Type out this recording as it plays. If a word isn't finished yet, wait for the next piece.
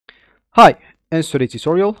Hi, in today's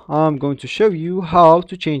tutorial, I'm going to show you how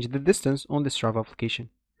to change the distance on the Strava application.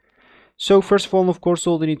 So first of all, of course,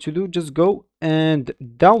 all you need to do, just go and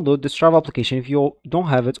download the Strava application if you don't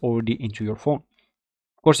have it already into your phone.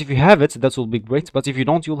 Of course, if you have it, that will be great, but if you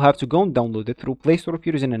don't, you'll have to go and download it through Play Store if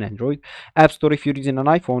you're using an Android, App Store if you're using an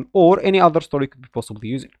iPhone, or any other store you could be possibly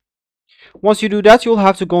using. Once you do that, you'll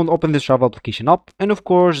have to go and open the Strava application up, and of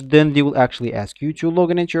course, then they will actually ask you to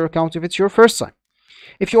log in into your account if it's your first time.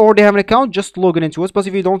 If you already have an account, just log in into it. But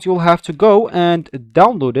if you don't, you'll have to go and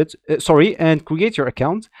download it. And create your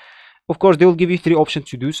account. Of course, they will give you three options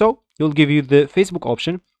to do so. They'll give you the Facebook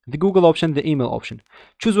option, the Google option, the email option.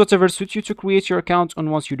 Choose whatever suits you to create your account.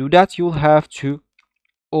 And once you do that, you'll have to,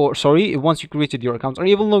 once you created your account or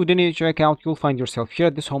even logged in into your account, you'll find yourself here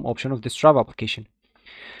at this home option of the Strava application.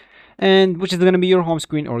 And which is going to be your home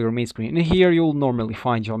screen or your main screen. And here you'll normally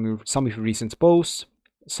find some of your recent posts.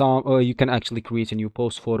 You can actually create a new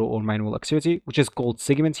post, photo, or manual activity, which is called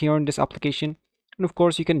segment here in this application. And of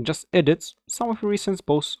course, you can just edit some of your recent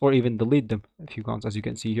posts or even delete them if you want. As you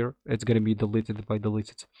can see here, it's going to be deleted by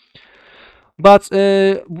deleted. But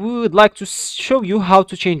we would like to show you how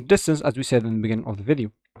to change distance, as we said in the beginning of the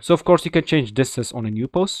video. So of course, you can change distance on a new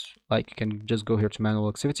post. Like you can just go here to manual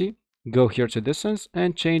activity, go here to distance,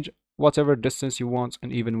 and change whatever distance you want,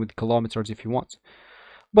 and even with kilometers if you want.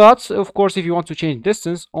 But of course, if you want to change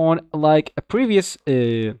distance on like a previous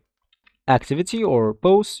activity or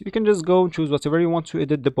post, you can just go and choose whatever you want to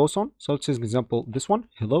edit the post on. So let's say, for example, this one,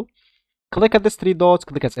 hello. Click at this three dots,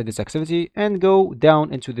 click at edit activity, and go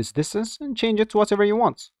down into this distance and change it to whatever you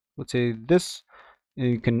want. Let's say this.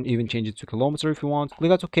 You can even change it to kilometer if you want.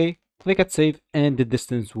 Click at OK, click at save, and the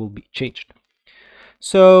distance will be changed.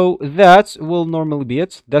 So that will normally be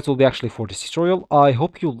it. That will be actually for this tutorial. I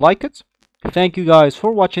hope you like it. Thank you guys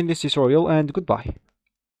for watching this tutorial, and goodbye.